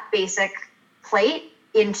that basic plate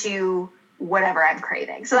into whatever I'm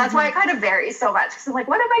craving. So that's why it kind of varies so much, because I'm like,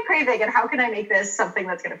 what am I craving, and how can I make this something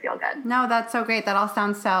that's going to feel good? No, that's so great. That all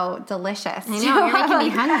sounds so delicious. I know, you're making me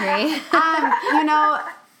hungry.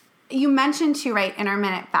 You mentioned too, right,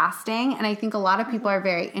 intermittent fasting, and I think a lot of people are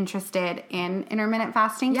very interested in intermittent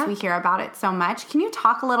fasting, because we hear about it so much. Can you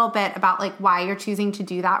talk a little bit about like why you're choosing to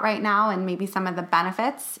do that right now, and maybe some of the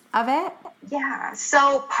benefits of it? Yeah,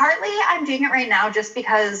 so partly I'm doing it right now just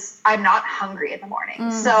because I'm not hungry in the morning.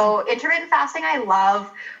 So intermittent fasting, I love.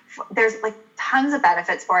 There's like tons of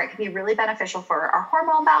benefits for it. It can be really beneficial for our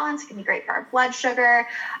hormone balance. It can be great for our blood sugar.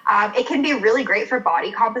 It can be really great for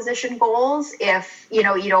body composition goals if, you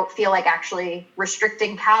don't feel like actually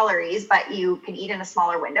restricting calories, but you can eat in a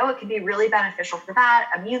smaller window. It can be really beneficial for that,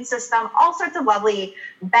 immune system. All sorts of lovely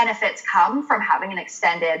benefits come from having an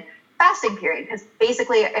extended fasting period, because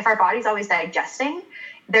basically if our body's always digesting,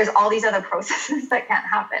 there's all these other processes that can't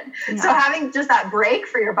happen. So having just that break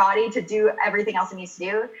for your body to do everything else it needs to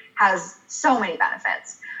do has so many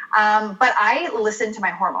benefits. But I listen to my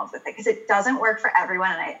hormones with it, because it doesn't work for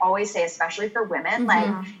everyone. And I always say, especially for women,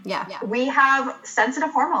 we have sensitive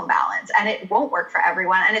hormone balance, and it won't work for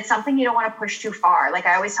everyone. And it's something you don't want to push too far. Like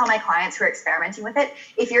I always tell my clients who are experimenting with it,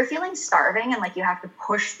 if you're feeling starving and like you have to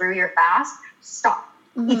push through your fast, stop.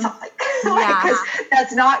 eat something, because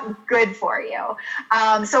that's not good for you.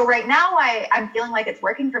 So right now I'm feeling like it's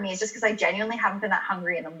working for me is just because I genuinely haven't been that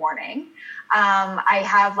hungry in the morning. I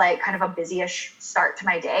have like kind of a busy-ish start to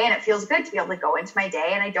my day, and it feels good to be able to go into my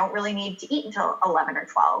day, and I don't really need to eat until 11 or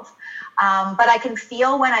 12. But I can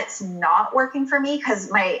feel when it's not working for me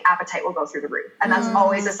because my appetite will go through the roof. And that's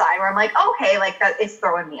always a sign where I'm like, okay, like that is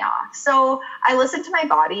throwing me off. So I listen to my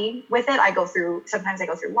body with it. Sometimes I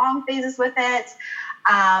go through long phases with it.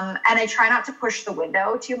 And I try not to push the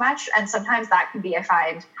window too much. And sometimes that can be, I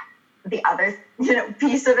find, the other,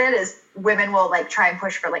 piece of it is women will like try and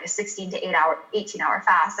push for like a 16 to 18-hour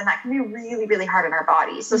fast. And that can be really, really hard on our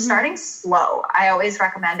bodies. So starting slow, I always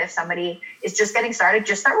recommend if somebody is just getting started,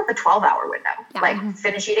 just start with a 12-hour window. Like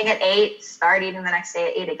finish eating at 8, start eating the next day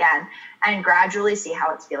at 8 again, and gradually see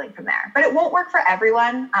how it's feeling from there. But it won't work for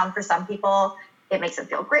everyone. For some people, it makes them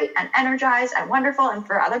feel great and energized and wonderful. And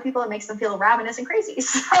for other people, it makes them feel ravenous and crazy.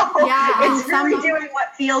 So it's really doing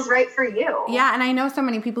what feels right for you. Yeah. And I know so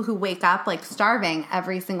many people who wake up like starving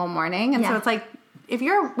every single morning. And so it's like, if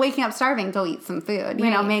you're waking up starving, go eat some food,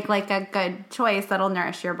 make like a good choice that'll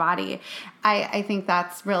nourish your body. I think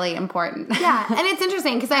that's really important. Yeah. And it's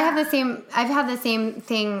interesting because I've had the same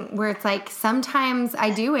thing where it's like, sometimes I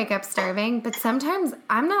do wake up starving, but sometimes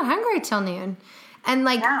I'm not hungry till noon. And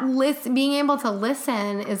like being able to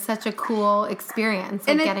listen is such a cool experience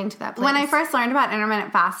of getting to that place. When I first learned about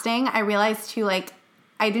intermittent fasting, I realized too, like,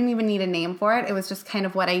 I didn't even need a name for it. It was just kind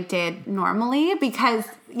of what I did normally because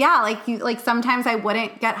sometimes I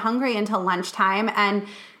wouldn't get hungry until lunchtime, and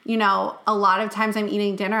a lot of times I'm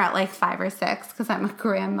eating dinner at like 5 or 6 because I'm a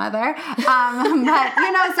grandmother.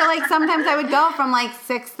 But so like sometimes I would go from like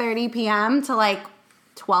 6:30 p.m. to like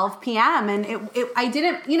 12 p.m. And I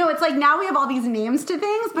didn't, it's like now we have all these names to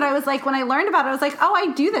things, but I was like, when I learned about it, I was like, oh,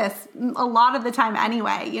 I do this a lot of the time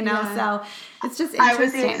anyway, so it's just interesting. I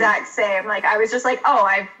was the exact same. Like, I was just like, oh,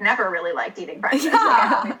 I've never really liked eating breakfast. Like,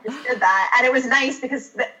 I always just did that. And it was nice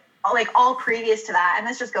because all previous to that, and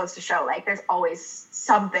this just goes to show, like, there's always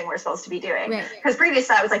something we're supposed to be doing. Because previous to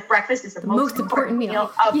that, I was like, breakfast is the most important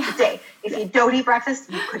meal of the day. If you don't eat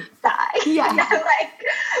breakfast, you could die. Yeah.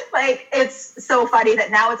 like it's so funny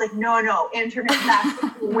that now it's like, no, intermittent fasting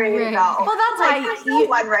is the way to go. Well, that's why there's no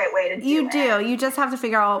one right way to do it. You do. You just have to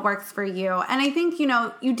figure out what works for you. And I think,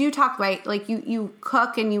 you do talk right. Like you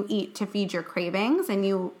cook and you eat to feed your cravings, and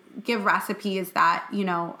you give recipes that,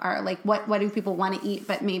 are like, what do people want to eat,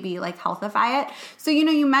 but maybe like healthify it. So,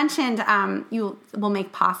 you mentioned you will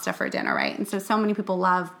make pasta for dinner, right? And so many people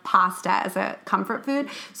love pasta as a comfort food.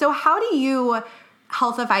 So how do you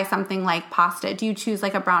healthify something like pasta? Do you choose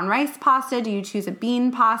like a brown rice pasta? Do you choose a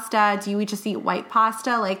bean pasta? Do you just eat white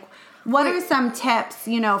pasta? Like, what are some tips,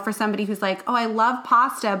 for somebody who's like, oh, I love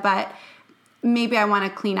pasta, but maybe I want to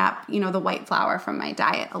clean up, the white flour from my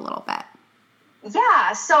diet a little bit?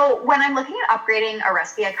 Yeah. So when I'm looking at upgrading a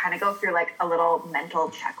recipe, I kind of go through like a little mental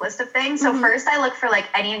checklist of things. So first I look for like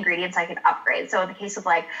any ingredients I can upgrade. So in the case of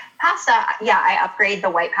like pasta, I upgrade the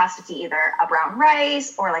white pasta to either a brown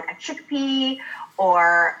rice or like a chickpea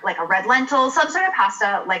or like a red lentil, some sort of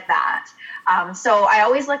pasta like that. So I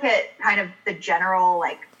always look at kind of the general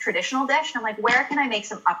like traditional dish, and I'm like, where can I make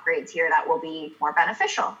some upgrades here that will be more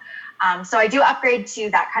beneficial? So I do upgrade to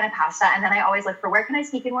that kind of pasta, and then I always look for where can I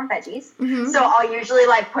sneak in more veggies. So I'll usually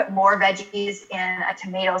like put more veggies in a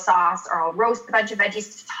tomato sauce, or I'll roast a bunch of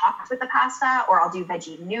veggies to top with the pasta, or I'll do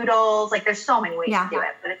veggie noodles. Like, there's so many ways to do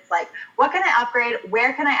it, but it's like, what can I upgrade?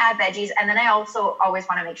 Where can I add veggies? And then I also always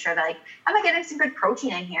want to make sure that, like, am I getting some good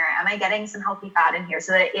protein in here? Am I getting some healthy fat in here,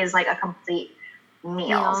 so that it is like a complete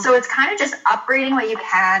meal? So it's kind of just upgrading what you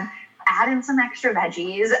can, add in some extra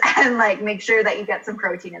veggies, and like make sure that you get some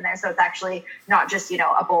protein in there, so it's actually not just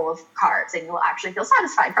a bowl of carbs, and you'll actually feel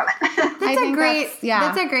satisfied from it.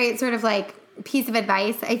 That's a great sort of like piece of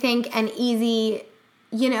advice, I think, and easy.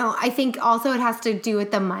 I think also it has to do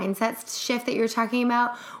with the mindset shift that you're talking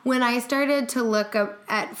about. When I started to look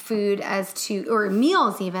at food or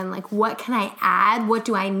meals even, like, what can I add? What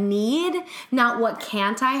do I need? Not what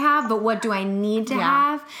can't I have, but what do I need to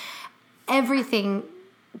have? Everything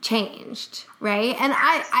changed, right? And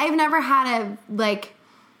I've never had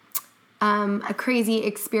a crazy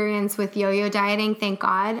experience with yo-yo dieting, thank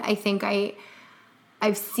God. I think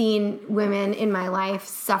I've seen women in my life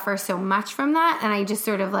suffer so much from that, and I just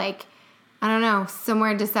sort of like, I don't know,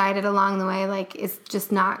 somewhere decided along the way, like, it's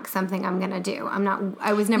just not something I'm gonna do.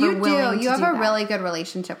 I was never willing to do that. You have a really good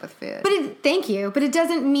relationship with food. Thank you. But it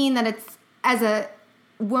doesn't mean that it's, as a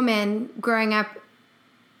woman growing up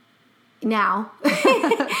now,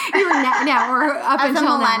 now or up as until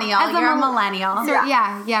a millennial, now. You're a millennial. So,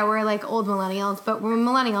 yeah, we're like old millennials, but we're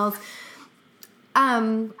millennials.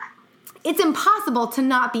 it's impossible to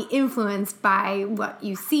not be influenced by what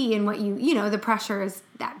you see and what you know, the pressures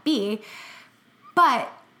that be.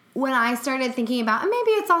 But when I started thinking about, and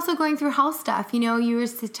maybe it's also going through health stuff, you know, you were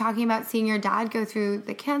talking about seeing your dad go through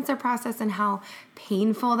the cancer process and how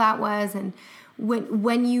painful that was. And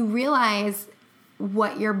when you realize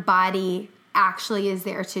what your body actually is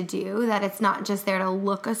there to do, that it's not just there to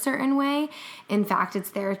look a certain way. In fact,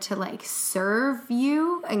 it's there to like serve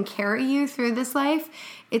you and carry you through this life.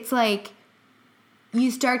 It's like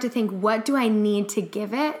you start to think, what do I need to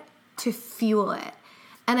give it to fuel it?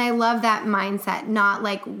 And I love that mindset, not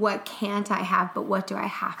like what can't I have, but what do I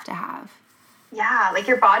have to have? Yeah, like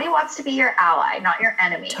your body wants to be your ally, not your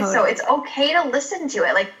enemy. Totally. So it's okay to listen to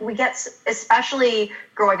it. Like we get, especially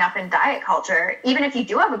growing up in diet culture, even if you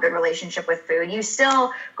do have a good relationship with food, you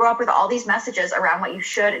still grow up with all these messages around what you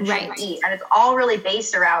should and shouldn't eat. And it's all really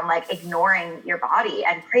based around like ignoring your body,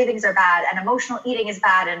 and cravings are bad and emotional eating is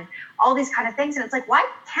bad and all these kind of things. And it's like, why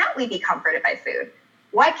can't we be comforted by food?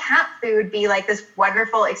 Why can't food be like this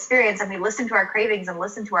wonderful experience, and we listen to our cravings and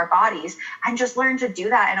listen to our bodies and just learn to do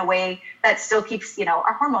that in a way that still keeps, you know,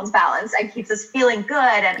 our hormones balanced and keeps us feeling good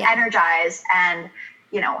and energized and,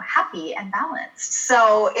 you know, happy and balanced.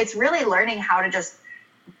 So it's really learning how to just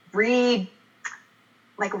redevelop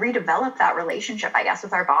that relationship, I guess,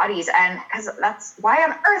 with our bodies. And because that's why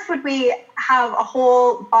on earth would we have a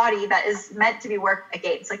whole body that is meant to be worked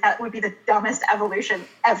against? Like that would be the dumbest evolution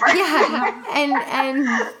ever.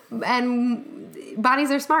 Yeah. and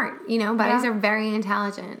bodies are smart, you know, bodies are very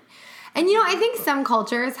intelligent. And, you know, I think some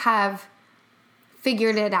cultures have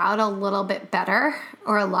figured it out a little bit better,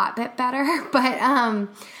 or a lot bit better. But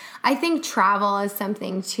I think travel is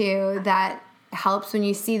something too that helps when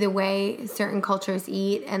you see the way certain cultures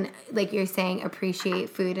eat and, like you're saying, appreciate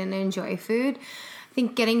food and enjoy food. I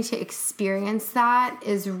think getting to experience that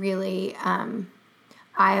is really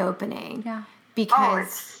eye-opening. Yeah. Because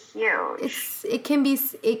it's huge.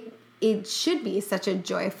 It should be such a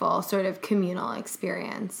joyful sort of communal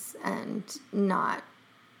experience, and not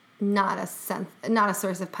a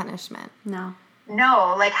source of punishment.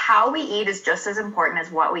 No, like how we eat is just as important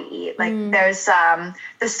as what we eat. Like there's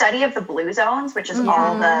the study of the blue zones, which is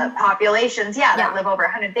all the populations, that live over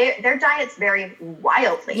 100. Their diets vary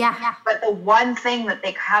wildly. Yeah. But the one thing that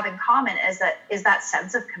they have in common is that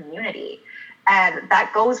sense of community. And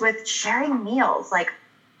that goes with sharing meals. Like,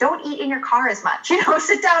 don't eat in your car as much, you know,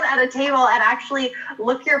 sit down at a table and actually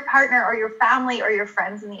look your partner or your family or your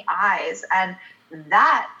friends in the eyes. And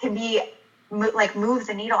that can be move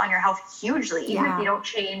the needle on your health hugely, even if you don't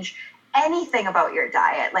change anything about your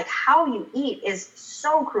diet. Like how you eat is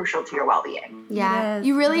so crucial to your well-being. Yeah.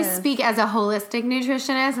 You really speak as a holistic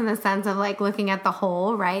nutritionist in the sense of like looking at the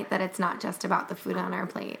whole, right? That it's not just about the food on our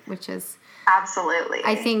plate, which is absolutely.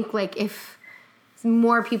 I think like if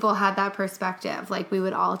more people had that perspective, like we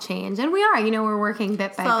would all change. And we are, you know, we're working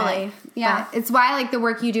bit by bit. Yeah. But it's why like the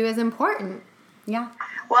work you do is important. Yeah.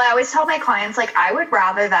 Well, I always tell my clients, like I would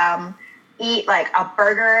rather them eat like a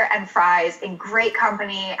burger and fries in great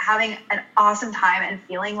company, having an awesome time and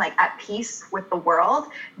feeling like at peace with the world,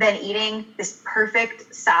 than eating this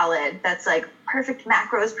perfect salad that's like perfect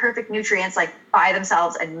macros, perfect nutrients, like by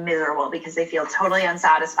themselves and miserable because they feel totally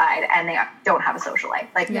unsatisfied and they don't have a social life.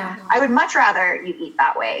 Like I would much rather you eat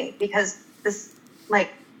that way, because this like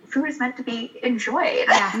food is meant to be enjoyed.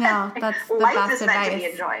 Yeah, no, that's the life best is advice. meant to be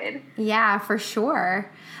enjoyed. Yeah, for sure.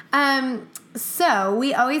 So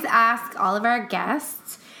we always ask all of our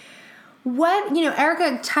guests what, you know,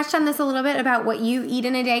 Erica touched on this a little bit about what you eat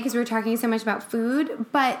in a day because we were talking so much about food,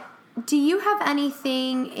 but do you have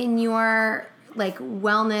anything in your like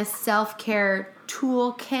wellness self-care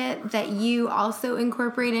toolkit that you also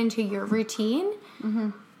incorporate into your routine? Mm-hmm.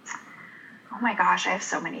 Oh my gosh, I have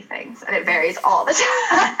so many things and it varies all the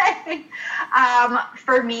time.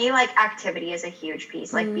 For me, like activity is a huge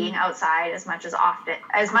piece, like being outside as much as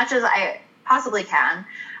I possibly can.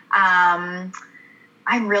 I'm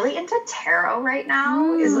really into tarot right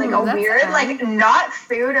now. Is like a weird, fun. Like not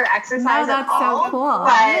food or exercise at all. That's so cool.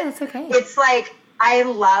 But yeah, that's okay. It's like, I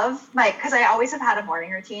love because I always have had a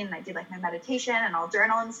morning routine and I do like my meditation and I'll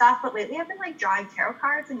journal and stuff. But lately I've been like drawing tarot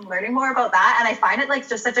cards and learning more about that. And I find it like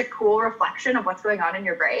just such a cool reflection of what's going on in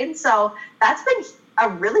your brain. So that's been a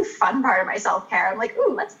really fun part of my self-care. I'm like,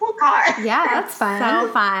 ooh, let's pull cards. Yeah, that's fun.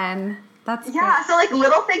 So fun. That's great. So like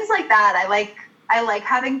little things like that. I like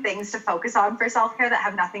having things to focus on for self-care that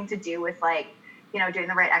have nothing to do with like, you know, doing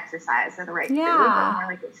the right exercise or the right food, or more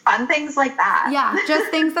like fun things like that. Yeah,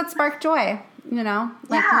 just things that spark joy, you know,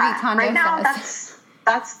 like Marie Kondo right now says. that's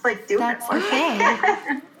that's like doing it for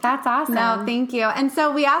me. That's awesome. No, thank you. And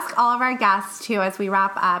so we ask all of our guests too, as we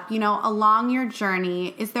wrap up, along your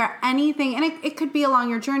journey, is there anything, and it could be along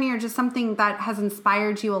your journey or just something that has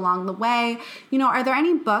inspired you along the way, are there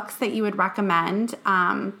any books that you would recommend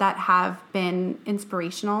that have been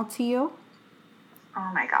inspirational to you?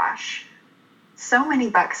 Oh my gosh. So many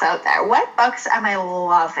books out there. What books am I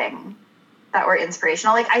loving that were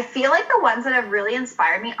inspirational? Like, I feel like the ones that have really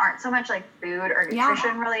inspired me aren't so much like food or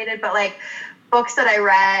nutrition related, but like books that I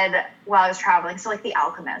read while I was traveling. So like The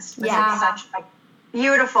Alchemist was like such a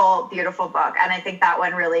beautiful, beautiful book. And I think that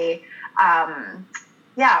one really,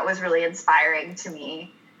 it was really inspiring to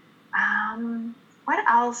me. What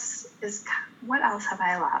else have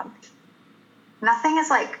I loved? Nothing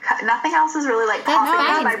else is really like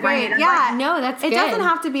popping into my brain. Yeah. That's good. It doesn't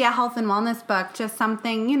have to be a health and wellness book, just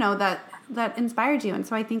something, that inspired you. And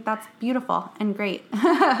so I think that's beautiful and great.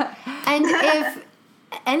 And if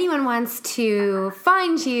anyone wants to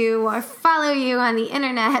find you or follow you on the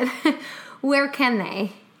internet, where can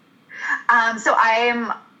they? So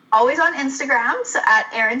I'm always on Instagram, so at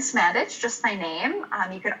Erin Smandich, just my name.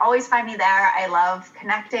 You can always find me there. I love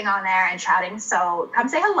connecting on there and chatting, so come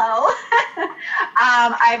say hello.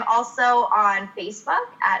 I'm also on Facebook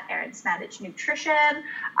at Erin Smandich Nutrition.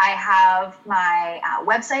 I have my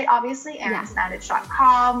website, obviously,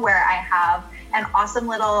 erinsmandich.com, where I have an awesome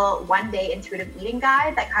little one-day intuitive eating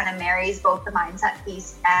guide that kind of marries both the mindset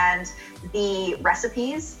piece and the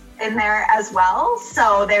recipes in there as well.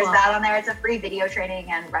 So there's that on there. It's a free video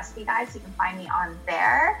training and recipe guide, so you can find me on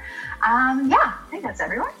there. I think that's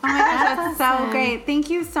everyone. Oh my gosh, that's so great. Thank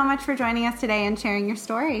you so much for joining us today and sharing your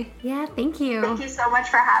story. Yeah, thank you. Thank you so much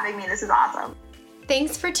for having me. This is awesome.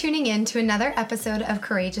 Thanks for tuning in to another episode of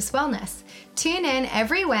Courageous Wellness. Tune in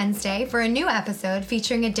every Wednesday for a new episode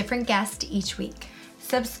featuring a different guest each week.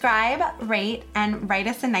 Subscribe, rate, and write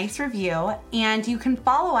us a nice review. And you can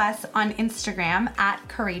follow us on Instagram at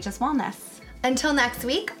Courageous Wellness. Until next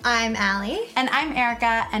week, I'm Allie. And I'm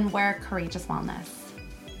Erica, and we're Courageous Wellness.